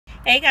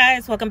Hey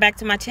guys, welcome back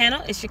to my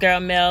channel. It's your girl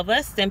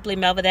Melva, simply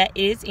Melva that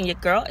is, and your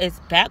girl is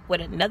back with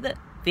another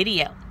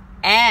video.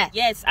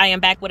 Yes, I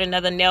am back with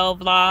another nail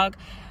vlog.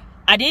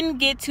 I didn't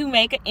get to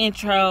make an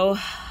intro.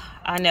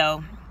 I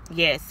know.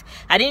 Yes,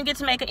 I didn't get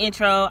to make an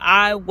intro.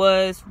 I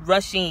was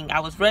rushing.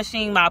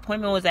 My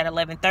appointment was at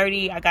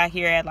 11:30. I got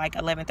here at like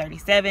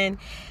 11:37.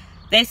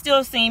 They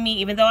still seen me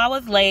even though I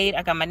was late.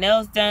 I got my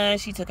nails done.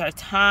 She took her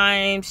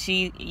time.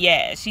 She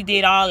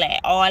did all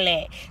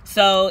that.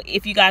 So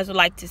if you guys would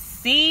like to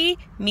see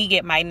me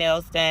get my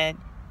nails done,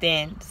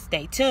 then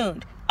stay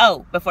tuned.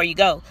 Oh, before you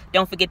go,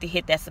 don't forget to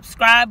hit that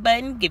subscribe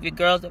button. Give your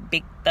girls a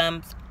big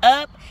thumbs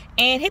up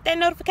and hit that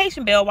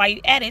notification bell while you're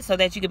at it so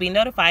that you can be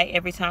notified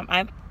every time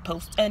I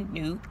post a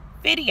new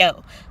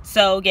video.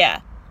 So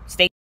yeah,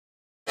 stay.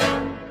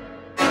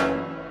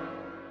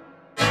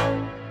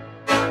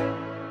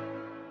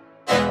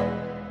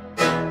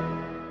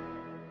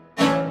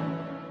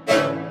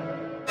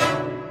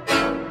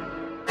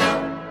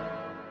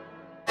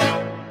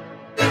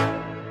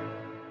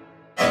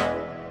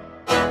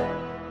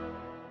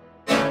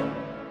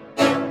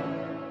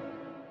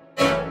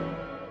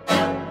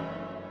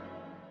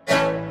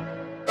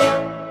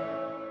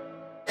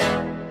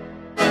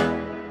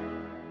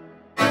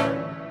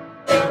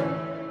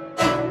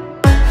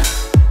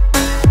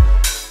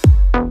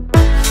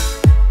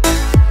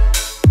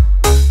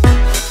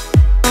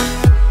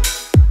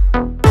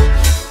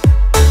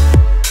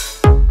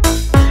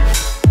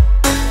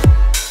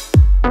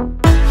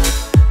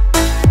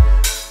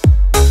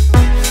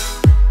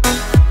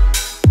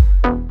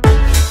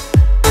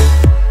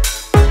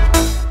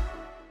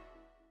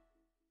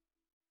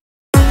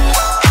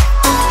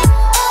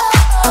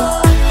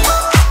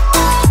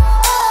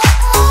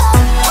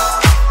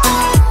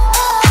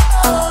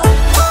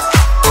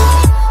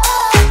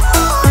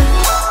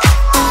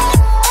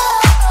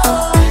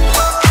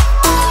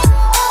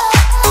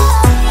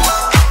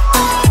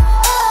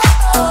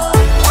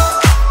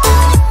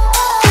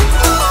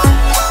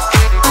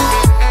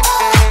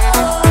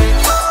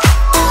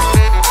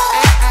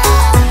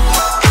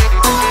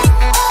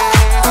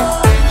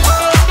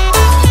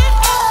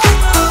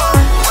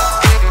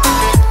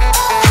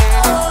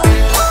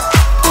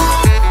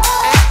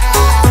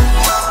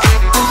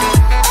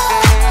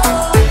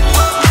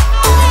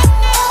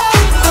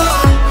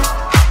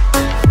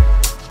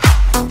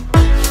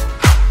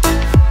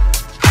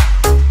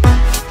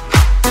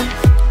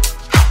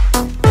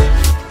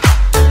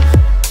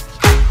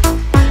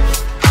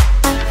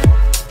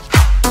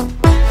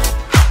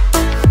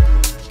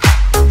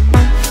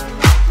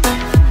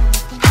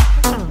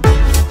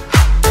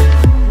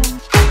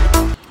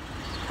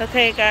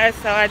 Okay guys,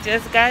 so I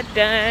just got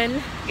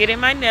done getting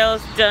my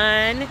nails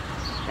done.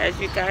 As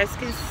you guys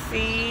can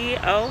see,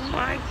 oh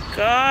my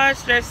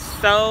gosh, they're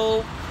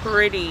so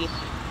pretty.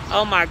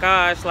 Oh my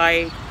gosh,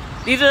 like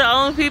these are the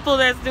only people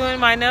that's doing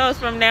my nails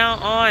from now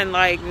on.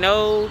 Like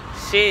no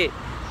shit,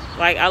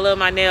 like I love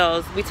my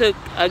nails. We took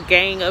a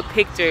gang of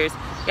pictures.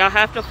 Y'all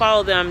have to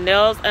follow them.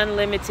 Nails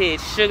Unlimited,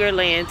 Sugar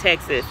Land,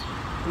 Texas.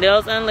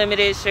 Nails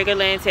Unlimited, Sugar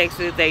Land,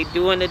 Texas. They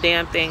doing the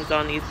damn things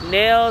on these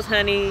nails,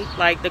 honey.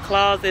 Like the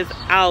claws is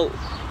out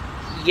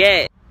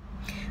yet.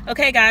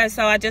 Okay guys,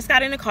 so I just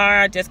got in the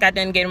car. I just got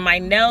done getting my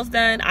nails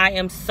done. I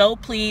am so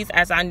pleased,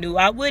 as I knew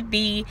I would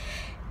be.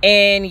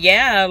 And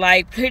yeah,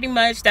 like pretty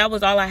much that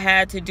was all I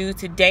had to do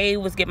today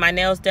was get my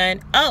nails done.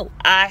 Oh,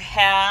 I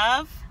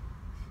have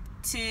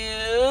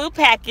 2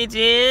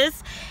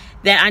 packages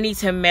that I need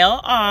to mail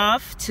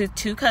off to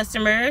 2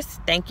 customers.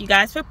 Thank you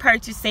guys for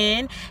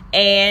purchasing.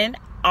 And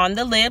on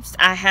the lips,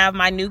 I have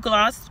my new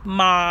gloss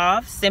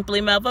mauve, Simply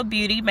Melva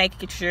Beauty.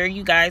 Making sure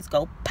you guys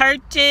go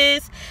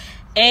purchase.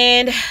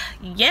 And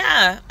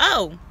yeah,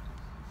 oh,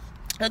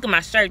 look at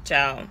my shirt,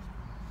 y'all.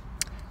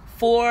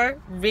 For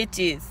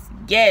Riches.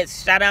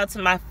 Yes, shout out to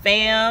my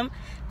fam.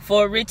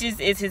 For Riches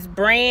is his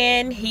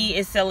brand. He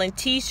is selling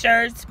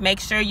t-shirts. Make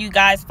sure you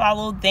guys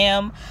follow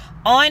them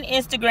on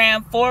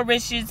Instagram. For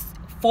Riches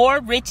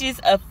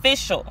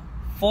Official.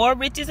 For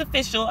Riches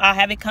Official. I'll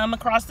have it come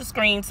across the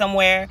screen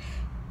somewhere.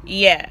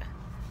 Yeah,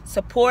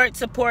 support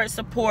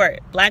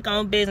Black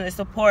owned business,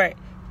 support.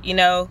 You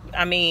know,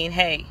 I mean,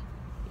 hey,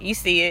 you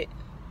see it.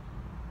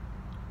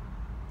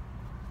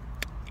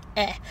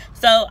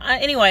 So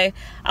anyway,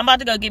 I'm about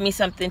to go get me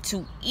something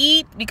to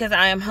eat because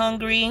I am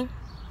hungry,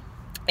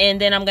 and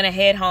then I'm gonna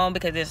head home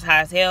because it's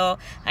hot as hell.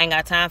 I ain't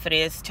got time for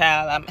this,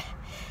 child. I'm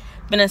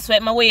gonna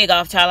sweat my wig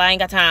off, child. I ain't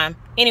got time.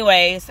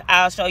 Anyways,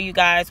 I'll show you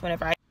guys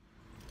whenever I.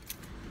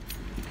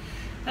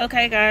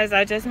 Okay guys,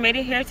 I just made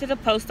it here to the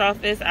post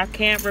office. I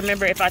can't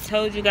remember if I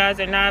told you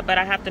guys or not, but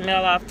I have to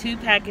mail off 2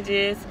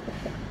 packages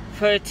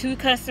for 2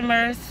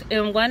 customers,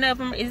 and one of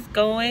them is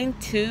going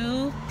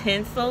to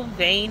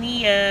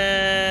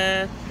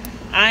Pennsylvania.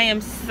 I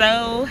am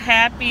so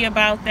happy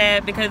about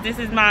that because this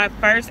is my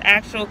first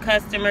actual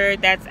customer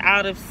that's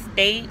out of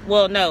state.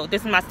 Well, no,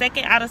 this is my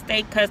second out of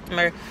state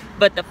customer,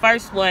 but the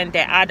first one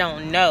that I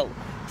don't know.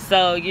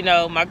 So, you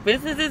know, my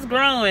business is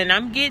growing.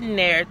 I'm getting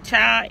there,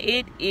 child.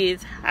 It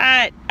is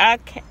hot.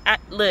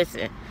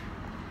 Listen,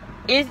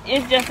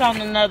 it's just on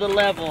another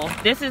level.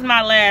 This is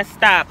my last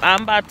stop.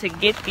 I'm about to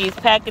get these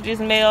packages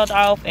mailed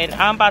off, and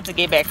I'm about to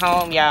get back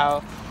home,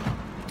 y'all.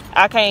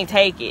 I can't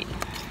take it.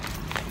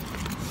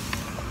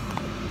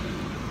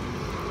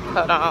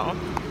 Hold on.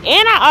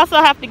 And I also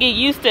have to get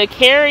used to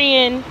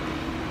carrying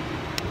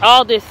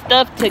all this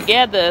stuff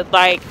together,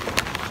 like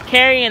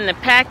carrying the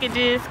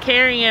packages,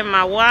 carrying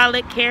my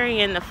wallet,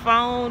 carrying the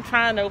phone,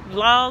 trying to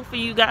vlog for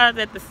you guys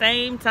at the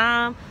same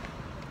time.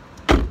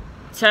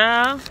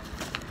 Child,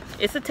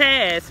 it's a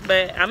task,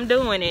 but I'm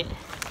doing it.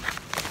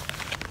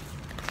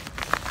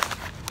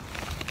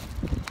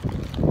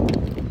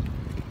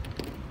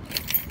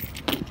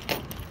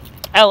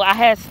 Oh, I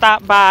had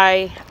stopped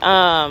by,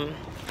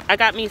 I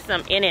got me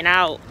some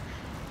In-N-Out.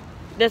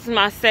 This is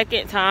my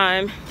second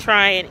time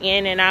trying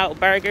In-N-Out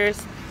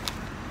burgers.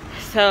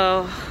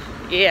 So,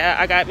 yeah,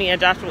 I got me and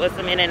Joshua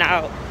some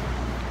In-N-Out.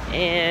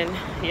 And,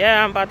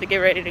 yeah, I'm about to get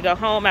ready to go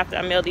home after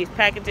I mail these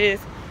packages.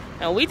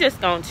 And we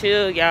just gonna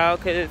chill, y'all,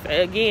 because,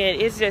 again,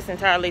 it's just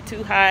entirely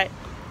too hot.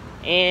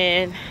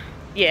 And,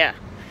 yeah,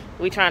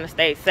 we trying to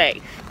stay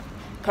safe.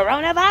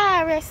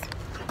 Coronavirus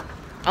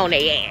on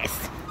their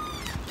ass.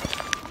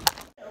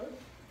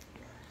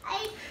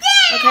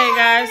 Okay,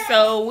 guys,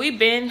 so we've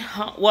been,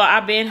 well,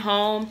 I've been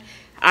home.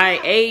 I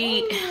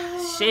ate,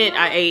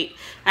 I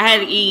had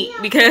to eat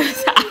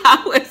because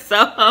I was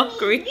so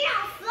hungry.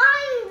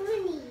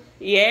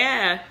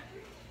 Yeah.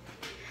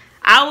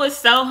 I was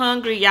so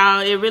hungry,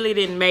 y'all. It really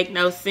didn't make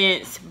no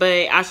sense,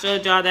 but I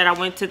showed y'all that I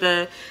went to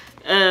the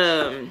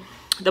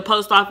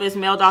post office,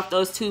 mailed off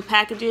those 2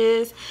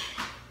 packages,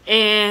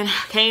 and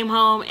came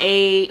home,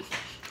 ate.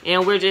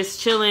 And we're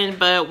just chilling,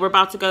 but we're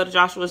about to go to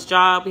Joshua's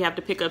job. We have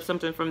to pick up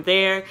something from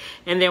there.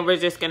 And then we're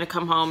just going to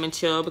come home and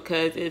chill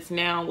because it's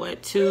now,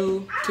 what,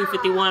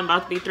 2:51,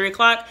 about to be 3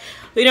 o'clock.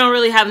 We don't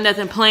really have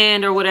nothing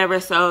planned or whatever.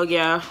 So,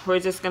 yeah, we're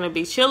just going to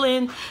be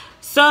chilling.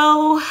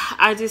 So,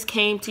 I just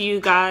came to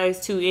you guys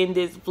to end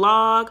this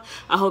vlog.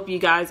 I hope you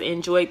guys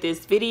enjoyed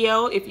this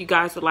video. If you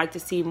guys would like to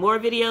see more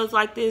videos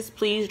like this,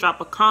 please drop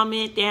a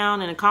comment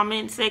down in the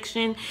comment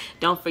section.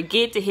 Don't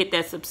forget to hit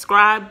that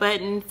subscribe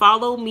button.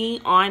 Follow me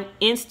on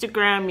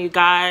Instagram, you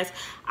guys.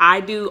 I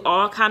do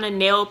all kind of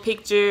nail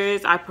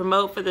pictures. I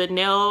promote for the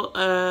nail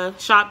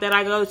shop that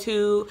I go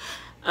to.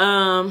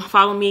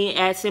 Follow me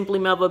at Simply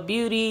Melva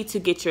Beauty to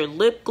get your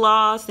lip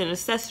gloss and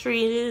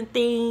accessories and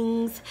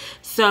things.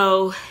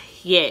 So,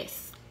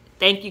 yes,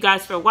 thank you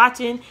guys for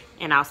watching,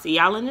 and I'll see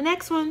y'all in the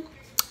next one.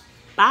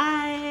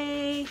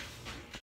 Bye.